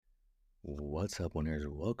What's up, winners?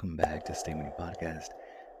 Welcome back to Stay Winning Podcast.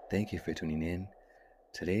 Thank you for tuning in.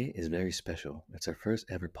 Today is very special. It's our first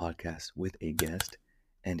ever podcast with a guest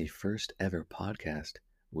and a first ever podcast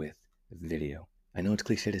with video. I know it's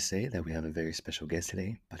cliche to say that we have a very special guest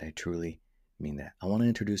today, but I truly mean that. I want to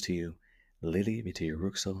introduce to you Lily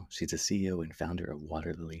Vittayarukskul. She's the CEO and founder of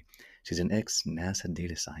Water Lily. She's an ex-NASA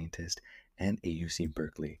data scientist and a UC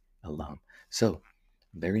Berkeley alum. So,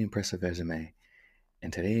 very impressive resume.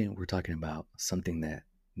 And today we're talking about something that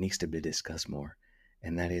needs to be discussed more,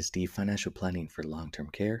 and that is the financial planning for long-term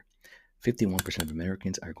care. 51% of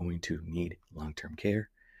Americans are going to need long-term care,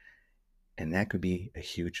 and that could be a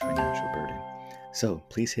huge financial burden. So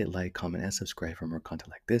please hit like, comment, and subscribe for more content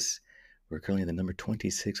like this. We're currently the number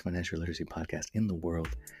 26 financial literacy podcast in the world.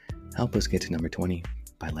 Help us get to number 20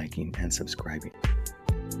 by liking and subscribing.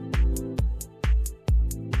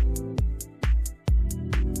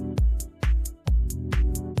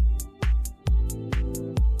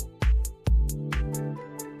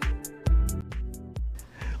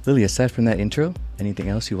 Lily, aside from that intro, anything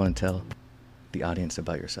else you want to tell the audience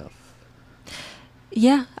about yourself?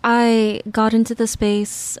 Yeah, I got into the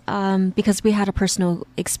space because we had a personal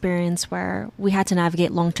experience where we had to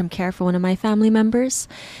navigate long-term care for one of my family members.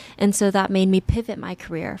 And so that made me pivot my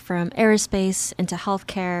career from aerospace into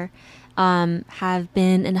healthcare. Have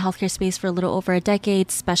been in the healthcare space for a little over a decade,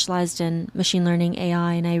 specialized in machine learning,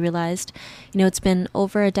 AI, and I realized, it's been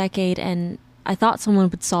over a decade and I thought someone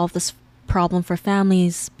would solve this problem for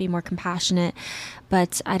families, be more compassionate,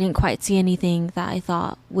 but I didn't quite see anything that I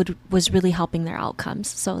thought was really helping their outcomes.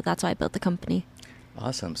 So that's why I built the company.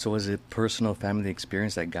 Awesome. So was it personal family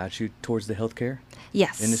experience that got you towards the healthcare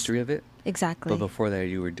industry of it? Exactly. But before that,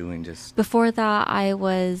 you were doing just... Before that, I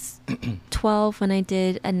was 12 when I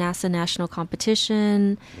did a NASA national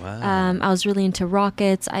competition. Wow. I was really into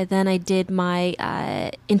rockets. I did my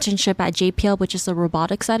internship at JPL, which is the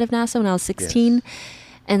robotics side of NASA, when I was 16. Yes.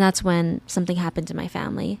 And that's when something happened to my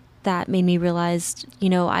family that made me realize,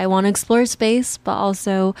 I want to explore space, but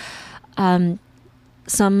also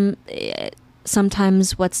sometimes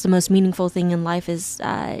what's the most meaningful thing in life is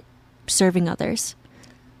serving others.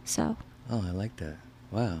 So. Oh, I like that.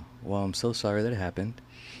 Wow. Well, I'm so sorry that it happened,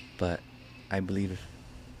 but I believe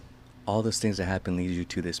all those things that happened lead you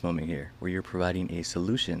to this moment here, where you're providing a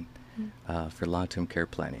solution for long-term care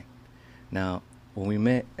planning. Now, when we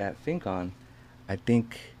met at FinCon, I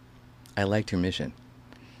think I liked your mission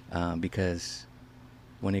because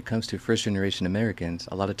when it comes to first-generation Americans,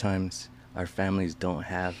 a lot of times our families don't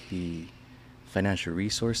have the financial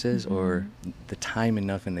resources or the time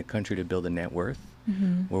enough in the country to build a net worth,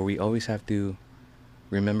 where we always have to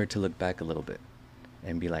remember to look back a little bit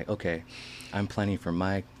and be like, okay, I'm planning for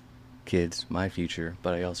my kids, my future,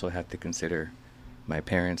 but I also have to consider my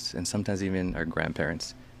parents and sometimes even our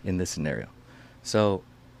grandparents in this scenario. So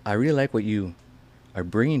I really like what you are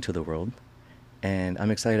bringing to the world, and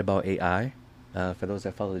I'm excited about AI. For those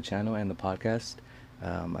that follow the channel and the podcast,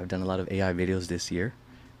 I've done a lot of AI videos this year,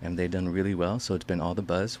 and they've done really well. So it's been all the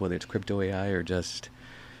buzz, whether it's crypto AI or just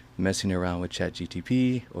messing around with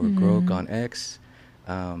ChatGPT or Grok on X.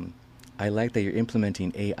 I like that you're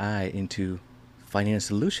implementing AI into finding a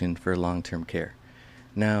solution for long-term care.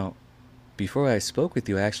 Now, before I spoke with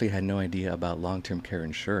you, I actually had no idea about long-term care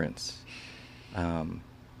insurance.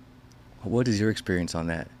 What is your experience on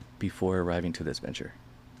that before arriving to this venture?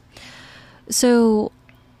 So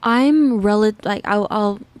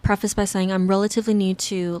I'll preface by saying I'm relatively new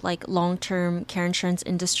to long-term care insurance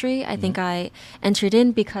industry. I think I entered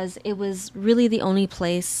in because it was really the only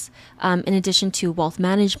place, in addition to wealth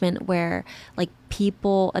management, where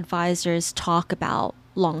people, advisors talk about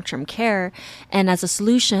long-term care. And as a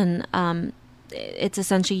solution, it's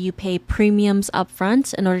essentially you pay premiums up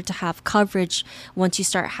front in order to have coverage once you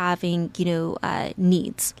start having,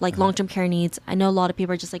 needs, long-term care needs. I know a lot of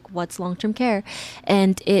people are just like, what's long-term care?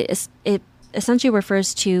 And it essentially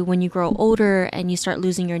refers to when you grow older and you start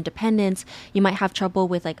losing your independence, you might have trouble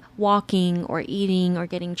with walking or eating or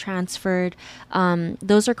getting transferred.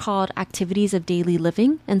 Those are called activities of daily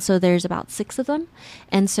living. And so there's about 6 of them.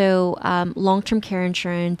 And so long-term care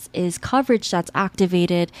insurance is coverage that's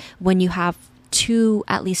activated when you have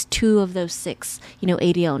at least two of those 6,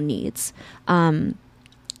 ADL needs.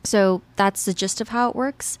 So that's the gist of how it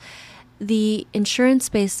works. The insurance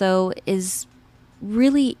space, though, is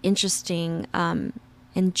really interesting and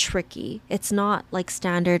tricky. It's not like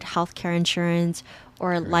standard healthcare insurance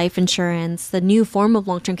or life insurance. The new form of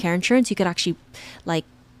long-term care insurance, you could actually,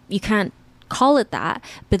 you can't call it that,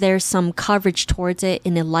 but there's some coverage towards it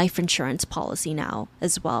in a life insurance policy now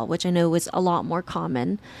as well, which I know is a lot more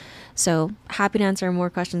common. So happy to answer more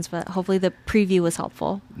questions, but hopefully the preview was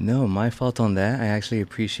helpful. No, my fault on that. I actually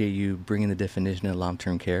appreciate you bringing the definition of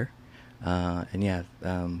long-term care. And yeah,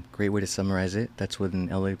 great way to summarize it. That's when an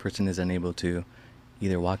elderly person is unable to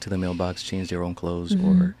either walk to the mailbox, change their own clothes,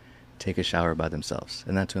 or take a shower by themselves.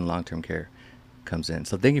 And that's when long-term care comes in.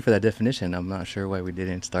 So thank you for that definition. I'm not sure why we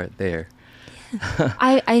didn't start there.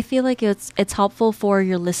 I feel like it's helpful for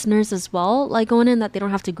your listeners as well, like going in, that they don't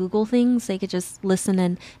have to Google things. They could just listen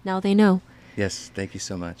and now they know. Yes, thank you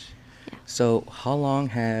so much. Yeah. So how long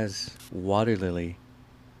has Water Lily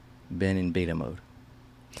been in beta mode?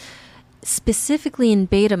 Specifically in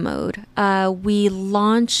beta mode, we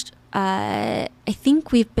launched, I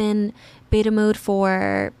think we've been beta mode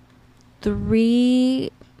for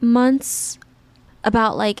 3 months.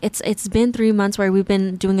 About like it's been 3 months where we've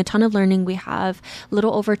been doing a ton of learning. We have a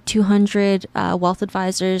little over 200 wealth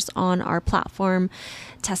advisors on our platform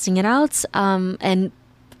testing it out, and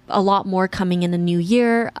a lot more coming in the new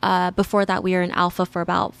year. Before that, we were in alpha for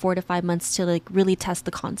about 4 to 5 months to like really test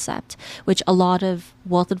the concept, which a lot of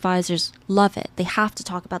wealth advisors love it. They have to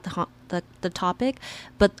talk about the topic,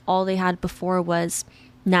 but all they had before was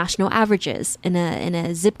national averages in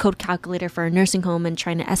a zip code calculator for a nursing home and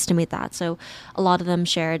trying to estimate that. So a lot of them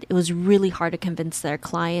shared it was really hard to convince their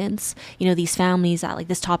clients, these families, that like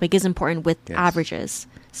this topic is important with averages.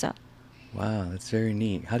 So wow, that's very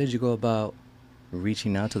neat. How did you go about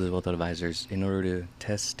reaching out to the wealth advisors in order to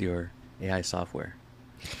test your AI software?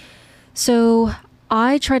 So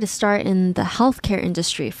I tried to start in the healthcare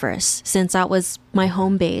industry first, since that was my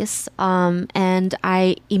home base. And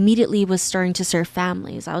I immediately was starting to serve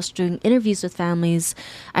families. I was doing interviews with families.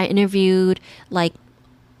 I interviewed like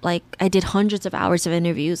I did hundreds of hours of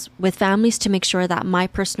interviews with families to make sure that my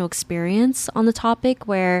personal experience on the topic,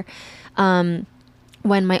 where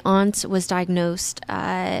when my aunt was diagnosed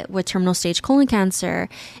with terminal stage colon cancer,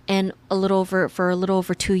 and for a little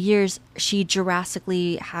over 2 years, she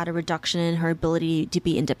drastically had a reduction in her ability to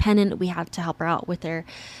be independent. We had to help her out with her,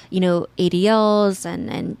 ADLs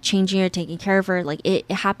and changing her, taking care of her. Like it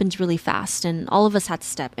happened really fast, and all of us had to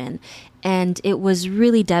step in, and it was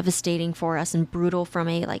really devastating for us and brutal from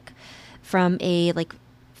a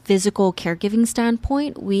physical caregiving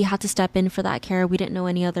standpoint. We had to step in for that care. We didn't know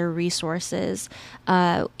any other resources.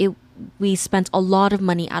 We spent a lot of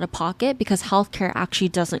money out of pocket because healthcare actually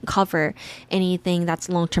doesn't cover anything that's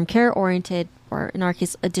long-term care oriented, or in our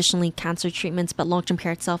case, additionally cancer treatments. But long-term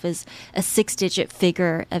care itself is a 6-digit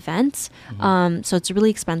figure event. So it's really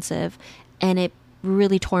expensive, and it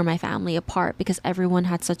really tore my family apart because everyone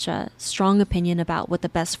had such a strong opinion about what the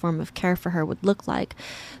best form of care for her would look like.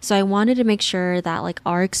 So I wanted to make sure that like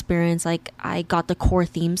our experience, like I got the core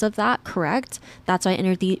themes of that correct. That's why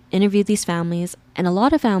I interviewed these families, and a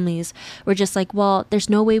lot of families were just like, well,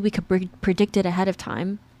 there's no way we could predict it ahead of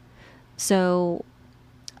time. So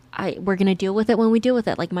we're going to deal with it when we deal with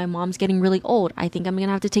it. Like my mom's getting really old. I think I'm going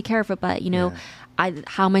to have to take care of it, but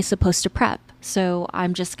how am I supposed to prep? So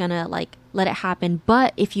I'm just going to like let it happen.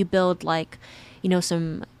 But if you build like,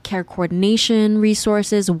 some care coordination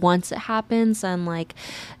resources once it happens, and like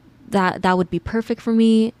that would be perfect for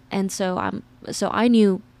me. And so I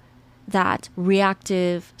knew that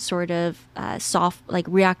reactive sort of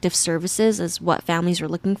reactive services is what families were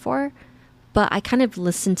looking for. But I kind of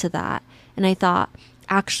listened to that, and I thought,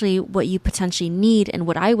 actually what you potentially need, and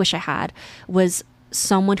what I wish I had, was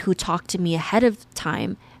someone who talked to me ahead of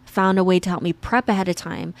time, found a way to help me prep ahead of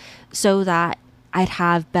time so that I'd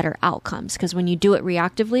have better outcomes. Because when you do it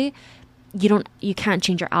reactively, you can't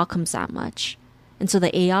change your outcomes that much. And so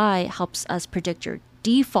the AI helps us predict your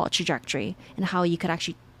default trajectory and how you could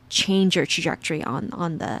actually change your trajectory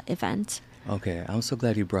on the event. Okay, I'm so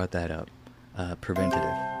glad you brought that up.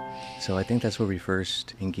 Preventative. So I think that's where we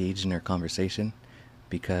first engaged in our conversation,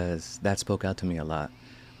 because that spoke out to me a lot.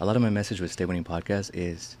 A lot of my message with Stay Winning Podcast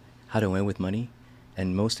is how to win with money,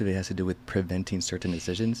 and most of it has to do with preventing certain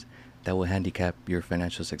decisions that will handicap your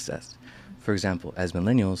financial success. For example, as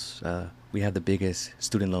millennials, we have the biggest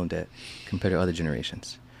student loan debt compared to other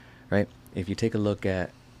generations, right? If you take a look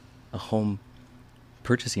at a home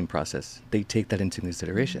purchasing process, they take that into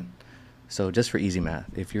consideration. So just for easy math,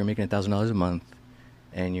 if you're making $1,000 a month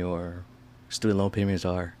and your student loan payments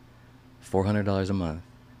are $400 a month,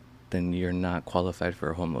 then you're not qualified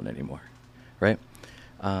for a home loan anymore, right?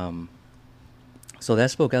 So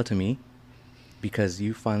that spoke out to me because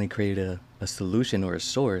you finally created a solution or a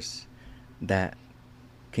source that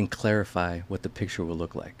can clarify what the picture will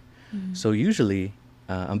look like. So usually,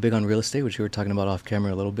 I'm big on real estate, which you were talking about off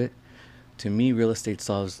camera a little bit. To me, real estate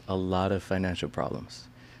solves a lot of financial problems.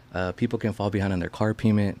 People can fall behind on their car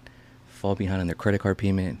payment, fall behind on their credit card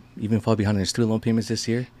payment, even fall behind on their student loan payments this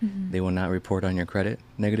year, they will not report on your credit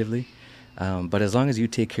negatively. But as long as you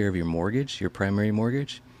take care of your mortgage, your primary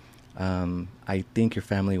mortgage, I think your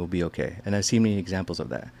family will be okay. And I've seen many examples of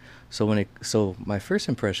that. So my first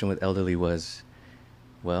impression with elderly was,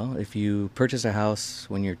 well, if you purchase a house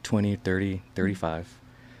when you're 20, 30, 35,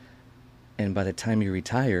 and by the time you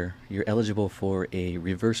retire, you're eligible for a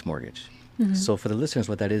reverse mortgage. So for the listeners,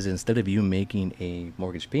 what that is, instead of you making a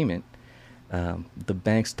mortgage payment, the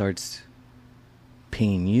bank starts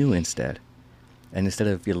paying you instead. And instead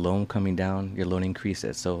of your loan coming down, your loan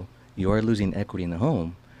increases. So you are losing equity in the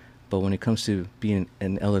home. But when it comes to being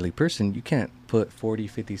an elderly person, you can't put 40,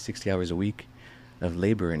 50, 60 hours a week of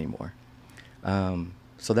labor anymore.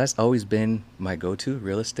 So that's always been my go-to,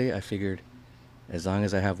 real estate. I figured as long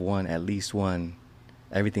as I have one, at least one,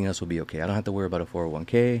 everything else will be okay. I don't have to worry about a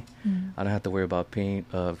 401k. I don't have to worry about paying,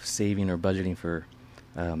 saving or budgeting for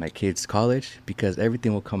my kids' college, because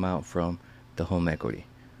everything will come out from the home equity,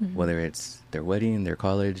 whether it's their wedding, their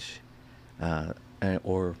college,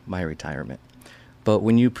 or my retirement. But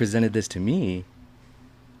when you presented this to me,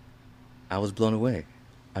 I was blown away.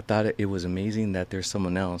 I thought it was amazing that there's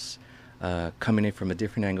someone else coming in from a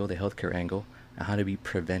different angle, the healthcare angle, and how to be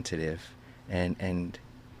preventative and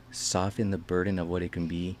soften the burden of what it can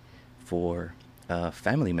be for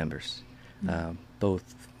family members, both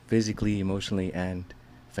physically, emotionally, and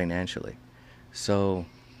financially. So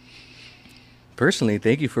personally,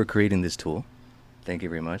 thank you for creating this tool. Thank you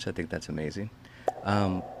very much. I think that's amazing.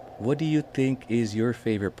 What do you think is your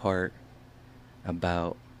favorite part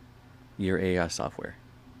about your AI software?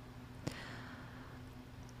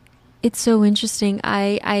 It's so interesting.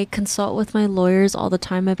 I consult with my lawyers all the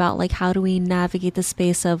time about like how do we navigate the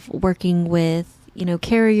space of working with, you know,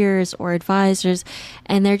 carriers or advisors,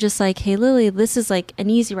 and they're just like, hey Lily, this is like an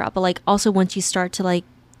easy route, but like also once you start to like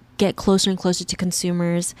get closer and closer to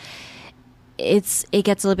consumers, it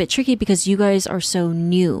gets a little bit tricky because you guys are so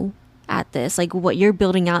new at this. Like what you're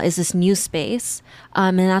building out is this new space,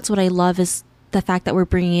 and that's what I love is the fact that we're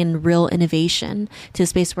bringing in real innovation to a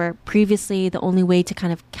space where previously the only way to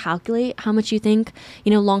kind of calculate how much you think,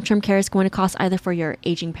 you know, long-term care is going to cost either for your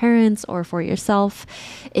aging parents or for yourself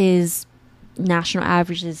is national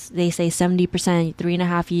averages. They say 70%,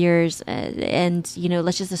 3.5 years. And, you know,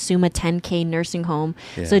 let's just assume a 10K nursing home.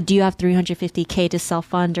 Yeah. So do you have 350K to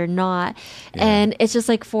self-fund or not? Yeah. And it's just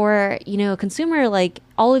like for, you know, a consumer, like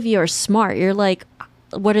all of you are smart. You're like,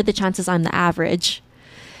 what are the chances I'm the average?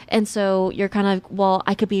 And so you're kind of, well,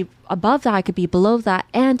 I could be above that, I could be below that.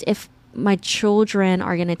 And if my children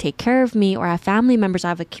are going to take care of me or have family members, I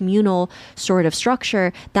have a communal sort of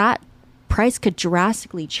structure, that price could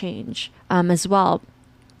drastically change as well.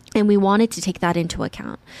 And we wanted to take that into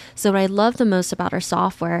account. So what I love the most about our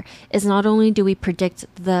software is not only do we predict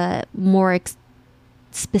the more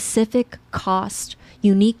specific cost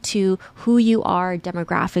unique to who you are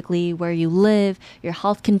demographically, where you live, your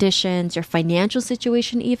health conditions, your financial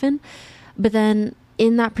situation even. But then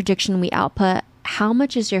in that prediction, we output how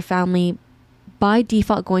much is your family by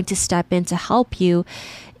default going to step in to help you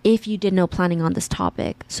if you did no planning on this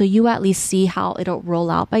topic. So you at least see how it'll roll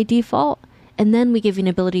out by default. And then we give you an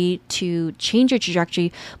ability to change your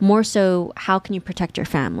trajectory. More so, how can you protect your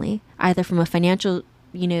family, either from a financial,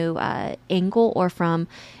 angle or from,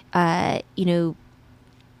 from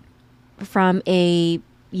a,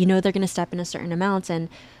 they're going to step in a certain amount and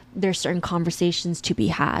there's certain conversations to be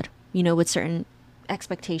had, with certain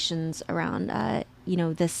expectations around,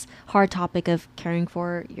 this hard topic of caring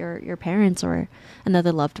for your parents or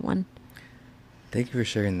another loved one. Thank you for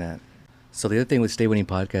sharing that. So the other thing with Stay Winning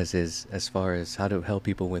Podcast is, as far as how to help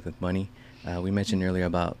people with money, we mentioned earlier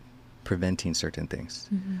about preventing certain things.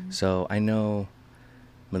 Mm-hmm. So I know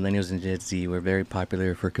millennials and Gen Z, we're very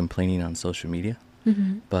popular for complaining on social media.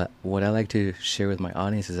 Mm-hmm. But what I like to share with my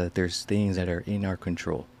audience is that there's things that are in our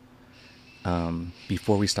control.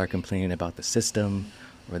 Before we start complaining about the system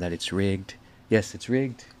or that it's rigged. Yes, it's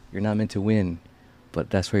rigged. You're not meant to win, but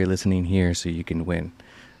that's why you're listening here, so you can win.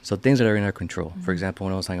 So things that are in our control. Mm-hmm. For example,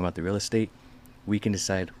 when I was talking about the real estate, we can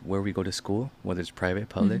decide where we go to school, whether it's private,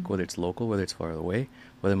 public, mm-hmm. whether it's local, whether it's far away,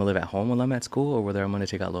 whether I'm going to live at home while I'm at school, or whether I'm going to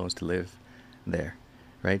take out loans to live there,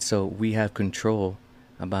 right? So we have control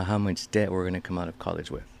about how much debt we're going to come out of college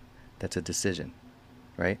with. That's a decision,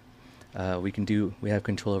 right? We have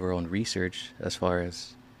control of our own research as far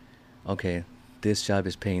as, okay, this job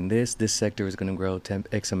is paying this sector is going to grow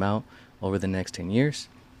X amount over the next 10 years.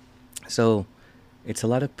 So it's a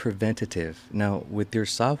lot of preventative. Now, with your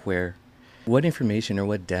software, what information or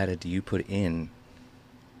what data do you put in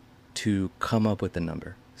to come up with the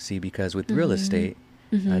number? See, because with real estate,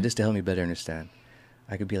 just to help me better understand,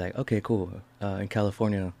 I could be like, okay, cool. In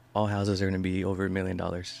California, all houses are going to be over $1 million.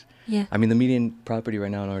 Yeah. I mean, the median property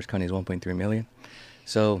right now in Orange County is 1.3 million.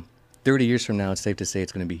 So 30 years from now, it's safe to say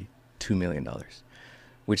it's going to be $2 million,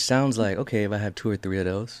 which sounds like, okay, if I have two or three of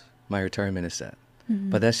those, my retirement is set. Mm-hmm.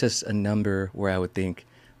 But that's just a number where I would think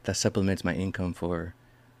that supplements my income for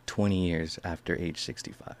 20 years after age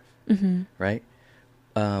 65, Mm-hmm. right?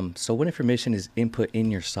 So what information is input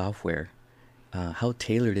in your software? How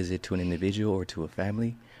tailored is it to an individual or to a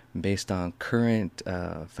family based on current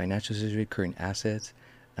financial situation, current assets,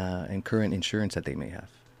 and current insurance that they may have?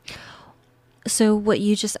 So what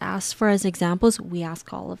you just asked for as examples, we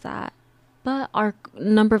ask all of that. But our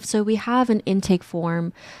number of, so we have an intake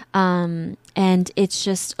form, and it's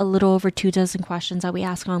just a little over 24 questions that we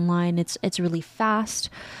ask online. It's really fast,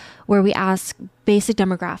 where we ask basic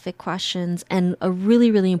demographic questions, and a really,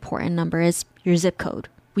 really important number is your zip code.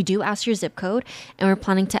 We do ask your zip code, and we're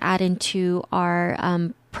planning to add into our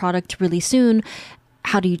product really soon.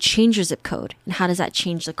 How do you change your zip code, and how does that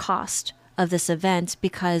change the cost of this event?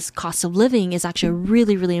 Because cost of living is actually a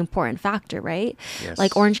really, really important factor, right? Yes.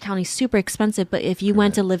 Like Orange County is super expensive, but if you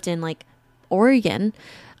went to lived in like Oregon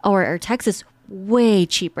or Texas, way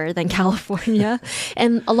cheaper than California.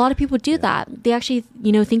 And a lot of people do that. They actually,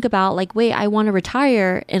 think about like, wait, I want to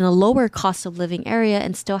retire in a lower cost of living area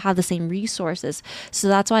and still have the same resources. So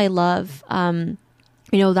that's why I love,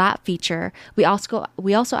 that feature. We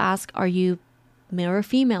also ask, are you male or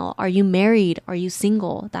female? Are you married? Are you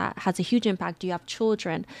single? That has a huge impact. Do you have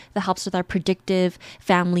children? That helps with our predictive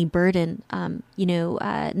family burden,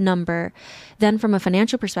 number. Then from a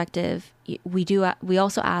financial perspective, we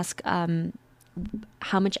also ask,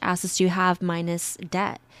 how much assets do you have minus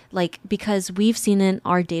debt? Like, because we've seen in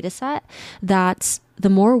our data set that the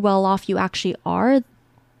more well off you actually are,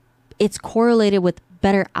 it's correlated with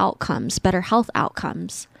better outcomes, better health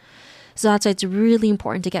outcomes. So that's why it's really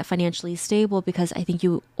important to get financially stable, because I think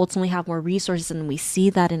you ultimately have more resources, and we see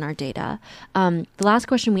that in our data. The last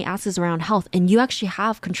question we ask is around health, and you actually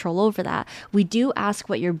have control over that. We do ask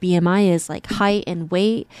what your BMI is, like height and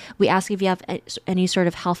weight. We ask if you have any sort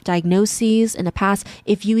of health diagnoses in the past.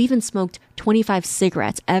 If you even smoked 25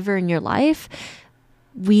 cigarettes ever in your life,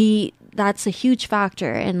 that's a huge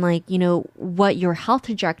factor in what your health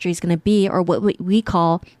trajectory is going to be, or what we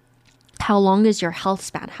call how long is your health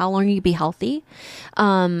span? How long will you be healthy?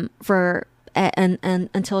 For and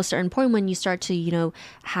until a certain point when you start to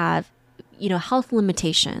have health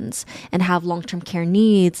limitations and have long-term care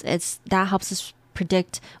needs, that helps us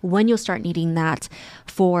predict when you'll start needing that,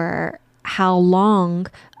 for how long,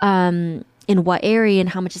 in what area, and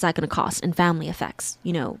how much is that going to cost, and family effects.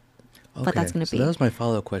 But that's going to so be. that was my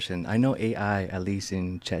follow-up question. I know AI, at least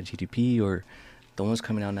in ChatGPT or the ones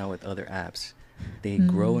coming out now with other apps, they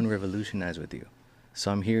grow and revolutionize with you.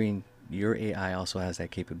 So I'm hearing your AI also has that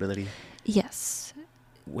capability. Yes.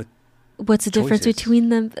 With What's the difference choices. between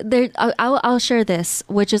them? I'll share this,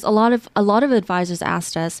 which is a lot of advisors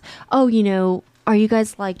asked us, oh, are you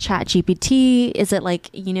guys like ChatGPT? Is it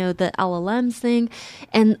like, the LLMs thing?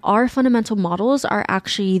 And our fundamental models are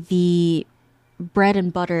actually the bread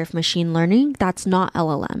and butter of machine learning. That's not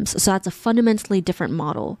LLMs. So that's a fundamentally different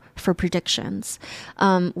model for predictions,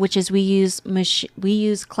 which is we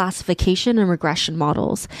use classification and regression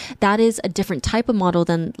models. That is a different type of model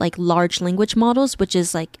than like large language models, which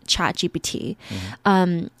is like ChatGPT.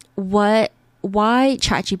 Why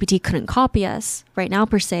ChatGPT couldn't copy us right now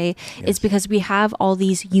per se is because we have all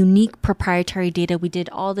these unique proprietary data. We did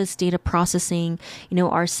all this data processing,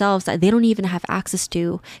 ourselves, that they don't even have access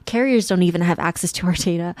to. Carriers don't even have access to our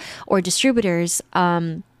data, or distributors.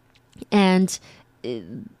 And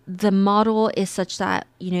the model is such that,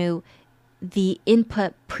 the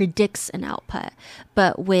input predicts an output.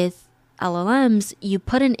 But with LLMs, you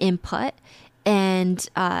put an input, and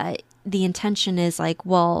the intention is like,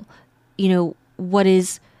 well, what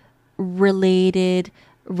is related,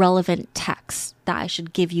 relevant text that I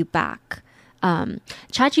should give you back.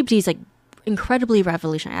 ChatGPT is like incredibly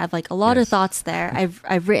revolutionary. I have like a lot of thoughts there.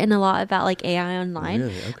 I've written a lot about like AI online,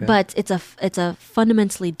 Really? Okay. but it's a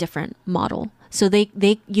fundamentally different model. So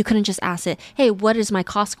you couldn't just ask it, hey, what is my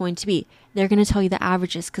cost going to be? They're going to tell you the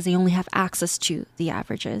averages, because they only have access to the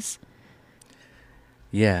averages.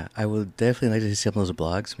 Yeah, I would definitely like to see some of those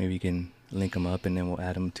blogs. Maybe you can link them up, and then we'll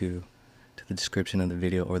add them to the description of the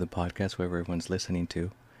video or the podcast, wherever everyone's listening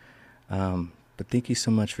to. But thank you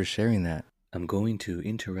so much for sharing that. I'm going to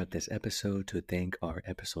interrupt this episode to thank our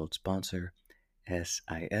episode sponsor,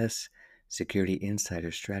 SIS, Security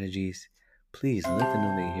Insider Strategies. Please let them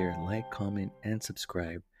know they hear, like, comment, and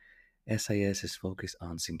subscribe. SIS is focused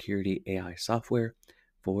on security AI software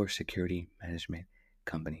for security management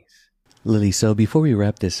companies. Lily, so before we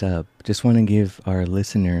wrap this up, just want to give our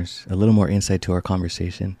listeners a little more insight to our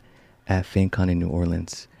conversation at FinCon in New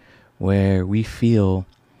Orleans, where we feel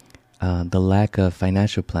the lack of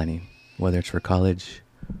financial planning, whether it's for college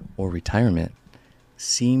or retirement,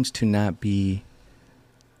 seems to not be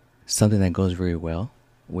something that goes very well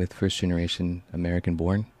with first generation American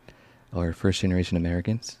born or first generation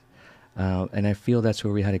Americans. And I feel that's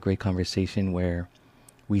where we had a great conversation where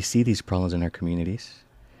we see these problems in our communities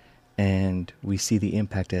and we see the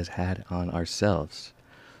impact it has had on ourselves.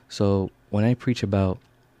 So when I preach about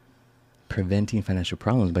preventing financial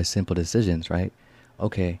problems by simple decisions, right?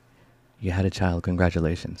 Okay, you had a child,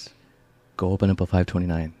 congratulations. Go open up a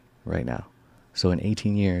 529 right now. So in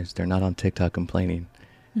 18 years, they're not on TikTok complaining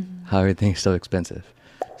how everything's so expensive.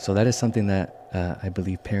 So that is something that I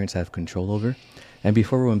believe parents have control over. And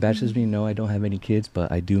before everyone bashes me, no, I don't have any kids,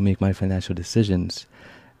 but I do make my financial decisions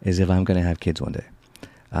as if I'm going to have kids one day.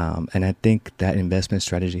 And I think that investment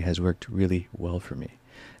strategy has worked really well for me.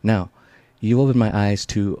 Now, you opened my eyes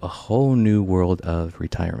to a whole new world of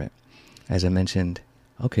retirement. As I mentioned,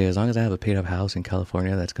 okay, as long as I have a paid up house in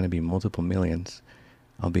California that's going to be multiple millions,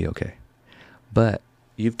 I'll be okay. But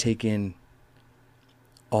you've taken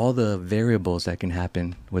all the variables that can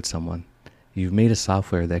happen with someone. You've made a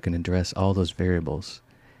software that can address all those variables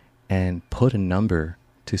and put a number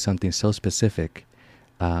to something so specific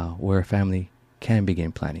where a family can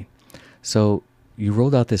begin planning. So you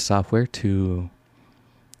rolled out this software to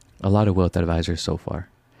a lot of wealth advisors so far.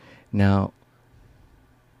 Now,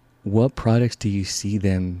 what products do you see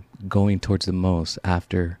them going towards the most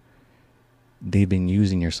after they've been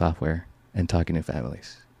using your software and talking to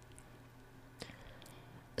families?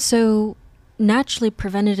 So naturally,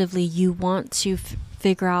 preventatively, you want to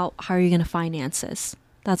figure out how you're going to finance this.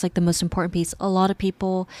 That's like the most important piece. A lot of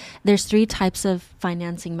people, there's 3 types of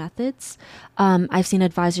financing methods I've seen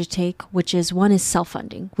advisors take, which is one is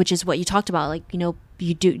self-funding, which is what you talked about, like, you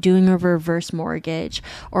doing a reverse mortgage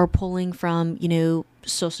or pulling from,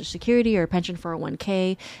 Social Security or pension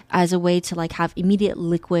 401k as a way to like have immediate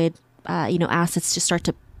liquid, assets to start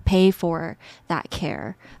to pay for that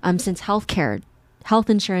care. Since health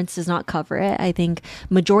insurance does not cover it. I think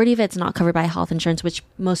majority of it's not covered by health insurance, which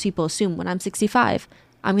most people assume when I'm 65,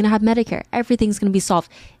 I'm going to have Medicare. Everything's going to be solved.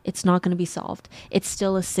 It's not going to be solved. It's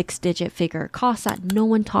still a 6-digit figure cost that no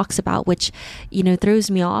one talks about, which,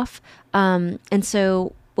 throws me off. And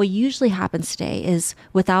so what usually happens today is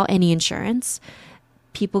without any insurance,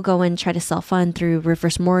 people go and try to self-fund through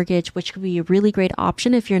reverse mortgage, which could be a really great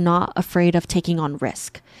option if you're not afraid of taking on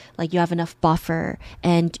risk. Like you have enough buffer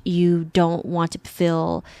and you don't want to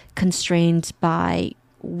feel constrained by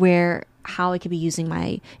how I could be using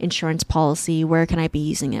my insurance policy, where can I be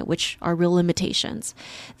using it, which are real limitations.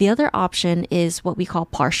 The other option is what we call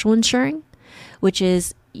partial insuring, which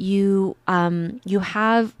is you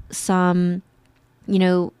have some,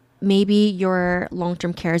 maybe your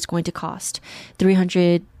long-term care is going to cost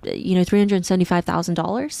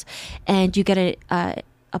 $375,000, and you get a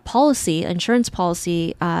policy, insurance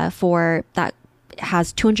policy for that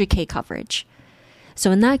has 200K coverage. So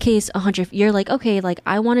in that case, you're like, okay, like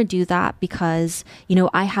I want to do that because,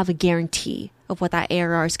 I have a guarantee of what that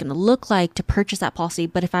ARR is going to look like to purchase that policy.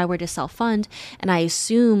 But if I were to self-fund and I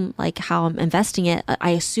assume like how I'm investing it,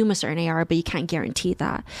 I assume a certain ARR, but you can't guarantee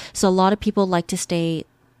that. So a lot of people like to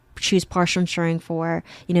choose partial insuring for,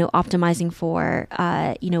 optimizing for,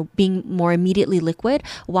 being more immediately liquid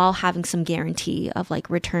while having some guarantee of like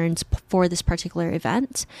returns for this particular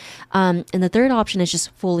event. And the third option is just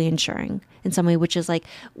fully insuring in some way, which is like,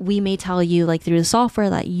 we may tell you like through the software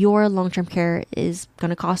that your long-term care is going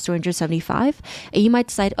to cost 275. And you might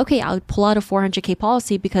decide, okay, I'll pull out a 400K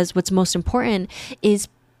policy because what's most important is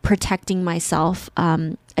protecting myself,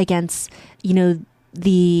 against,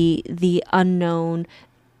 the unknown,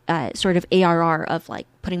 sort of ARR of like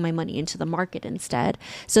putting my money into the market instead.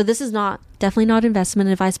 So this is definitely not investment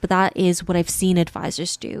advice, but that is what I've seen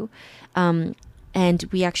advisors do. And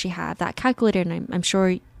we actually have that calculator,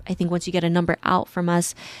 and I think once you get a number out from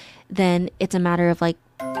us, then it's a matter of like,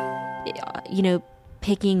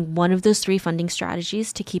 picking one of those 3 funding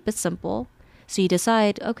strategies to keep it simple. So you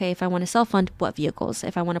decide, okay, if I want to self-fund, what vehicles?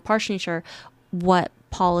 If I want to partially insure, what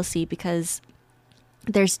policy? Because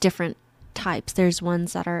there's different types. There's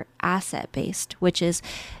ones that are asset based, which is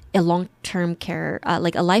a long-term care,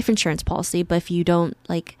 like a life insurance policy. But if you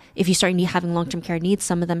start having long-term care needs,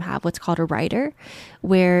 some of them have what's called a rider,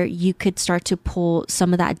 where you could start to pull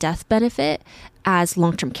some of that death benefit as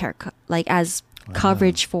long-term care, as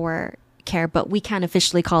coverage for care, but we can't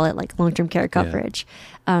officially call it like long-term care coverage.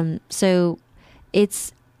 So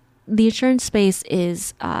it's the insurance space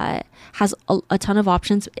is has a ton of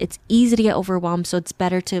options. It's easy to get overwhelmed, so it's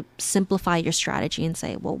better to simplify your strategy and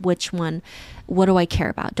say, well, which one, what do I care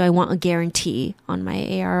about? Do I want a guarantee on my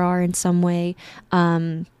ARR in some way?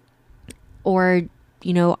 Or,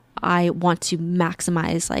 you know, I want to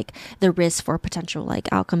maximize like the risk for potential like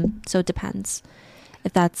outcome. So it depends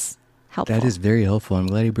if that's helpful. That is very helpful. I'm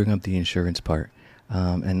glad you bring up the insurance part.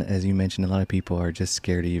 And as you mentioned, a lot of people are just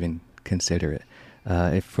scared to even consider it.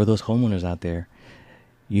 If for those homeowners out there,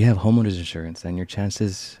 you have homeowners insurance, and the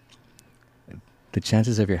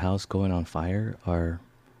chances of your house going on fire are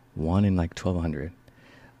 1 in like 1,200.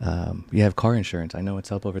 You have car insurance. I know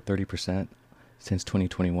it's up over 30% since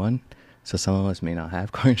 2021. So some of us may not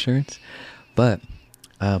have car insurance, but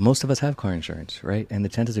most of us have car insurance, right? And the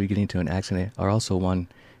chances of you getting into an accident are also 1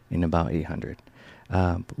 in about 800.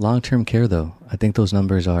 Long-term care, though, I think those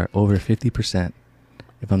numbers are over 50%,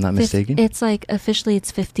 if I'm not mistaken. It's like officially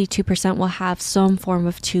it's 52% will have some form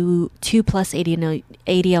of 2+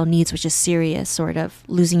 ADL needs, which is serious, sort of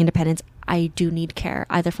losing independence. I do need care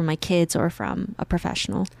either from my kids or from a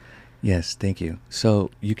professional. Yes, thank you. So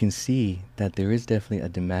you can see that there is definitely a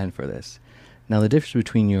demand for this. Now, the difference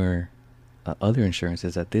between your other insurance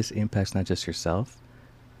is that this impacts not just yourself,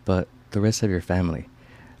 but the rest of your family.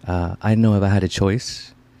 I know if I had a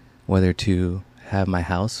choice whether to have my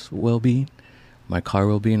house well-being, my car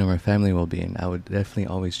well-being, or my family well-being, I would definitely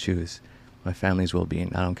always choose my family's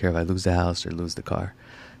well-being. I don't care if I lose the house or lose the car.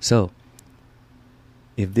 So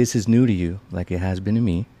if this is new to you, like it has been to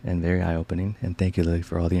me, and very eye-opening, and thank you, Lily,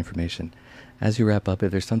 for all the information. As you wrap up,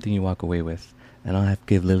 if there's something you walk away with, and I'll have to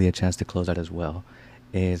give Lily a chance to close out as well,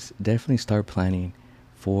 is definitely start planning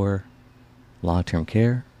for long-term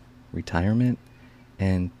care, retirement,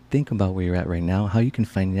 and think about where you're at right now, how you can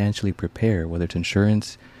financially prepare, whether it's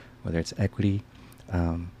insurance, whether it's equity,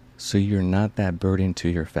 so you're not that burden to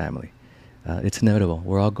your family. It's inevitable.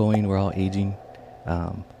 We're all aging.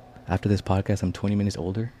 After this podcast, I'm 20 minutes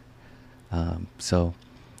older. So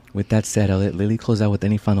with that said, I'll let Lily close out with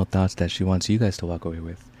any final thoughts that she wants you guys to walk away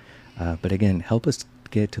with. But again, help us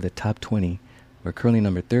get to the top 20. We're currently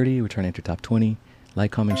number 30. We're trying to enter top 20.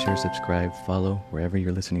 Like, comment, share, subscribe, follow wherever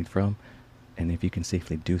you're listening from, and if you can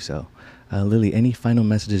safely do so. Lily, any final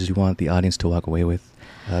messages you want the audience to walk away with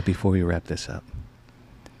before we wrap this up?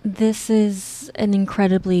 This is an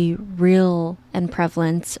incredibly real and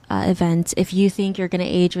prevalent event. If you think you're going to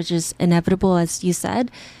age, which is inevitable, as you said,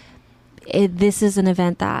 this is an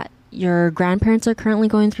event that your grandparents are currently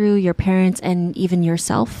going through, your parents, and even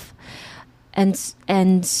yourself. And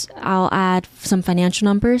I'll add some financial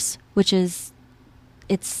numbers, which is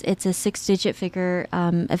it's a 6-digit figure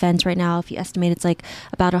event right now. If you estimate, it's like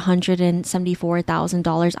about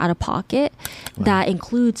 $174,000 out of pocket. Wow. That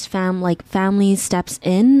includes family steps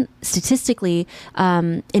in statistically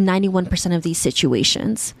in 91% of these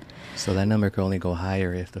situations. So that number could only go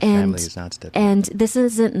higher if the family is not stepping. And this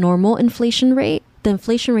isn't normal inflation rate. The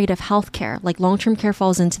inflation rate of healthcare, like long-term care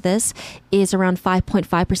falls into this, is around 5.5%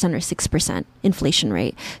 or 6% inflation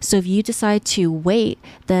rate. So if you decide to wait,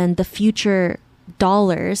 then the future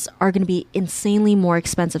dollars are going to be insanely more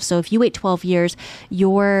expensive. So if you wait 12 years,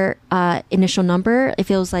 your initial number,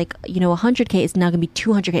 if it was like, 100K, it's now going to be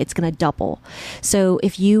 200K. It's going to double. So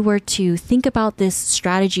if you were to think about this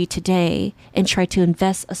strategy today and try to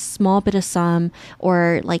invest a small bit of sum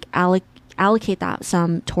or like allocate that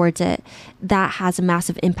sum towards it, that has a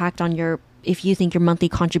massive impact on if you think your monthly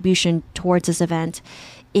contribution towards this event.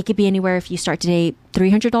 It could be anywhere if you start today,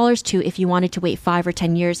 $300 to if you wanted to wait 5 or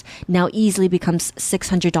 10 years, now easily becomes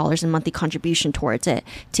 $600 in monthly contribution towards it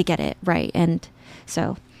to get it right. And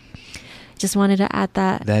so just wanted to add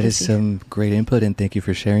that. That is some great input, and thank you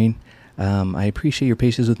for sharing. I appreciate your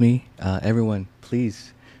patience with me. Everyone,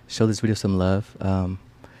 please show this video some love.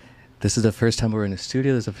 This is the first time we're in the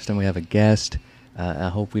studio. This is the first time we have a guest. I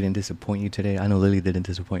hope we didn't disappoint you today. I know Lily didn't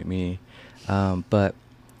disappoint me. But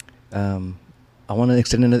I want to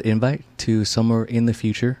extend an invite to somewhere in the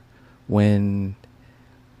future when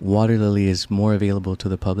Water Lily is more available to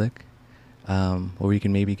the public, where we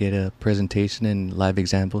can maybe get a presentation and live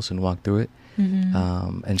examples and walk through it,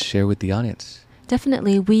 and share with the audience.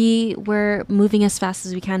 Definitely. We're moving as fast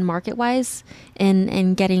as we can market-wise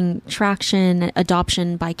and getting traction,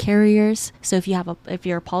 adoption by carriers. So if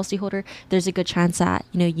you're a policyholder, there's a good chance that,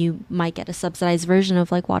 you might get a subsidized version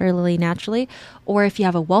of like Water Lily naturally. Or if you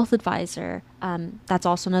have a wealth advisor, that's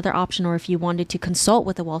also another option. Or if you wanted to consult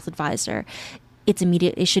with a wealth advisor, it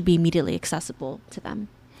should be immediately accessible to them.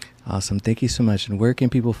 Awesome. Thank you so much. And where can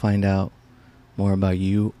people find out more about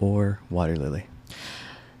you or Water Lily?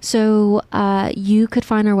 So you could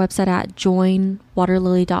find our website at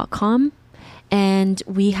joinwaterlily.com. And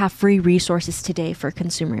we have free resources today for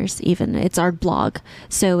consumers. Even it's our blog,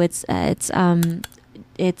 so it's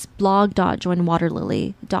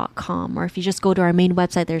blog.joinwaterlily.com, or if you just go to our main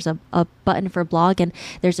website, there's a button for blog, and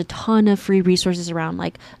there's a ton of free resources around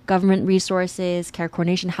like government resources, care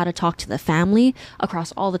coordination, how to talk to the family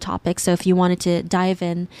across all the topics. So if you wanted to dive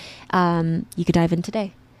in, you could dive in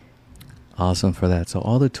today. Awesome for that. So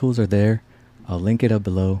all the tools are there. I'll link it up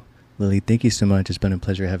below. Lily, thank you so much. It's been a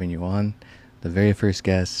pleasure having you on. The very first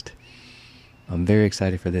guest. I'm very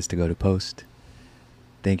excited for this to go to post.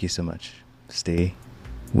 Thank you so much. Stay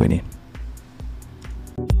winning.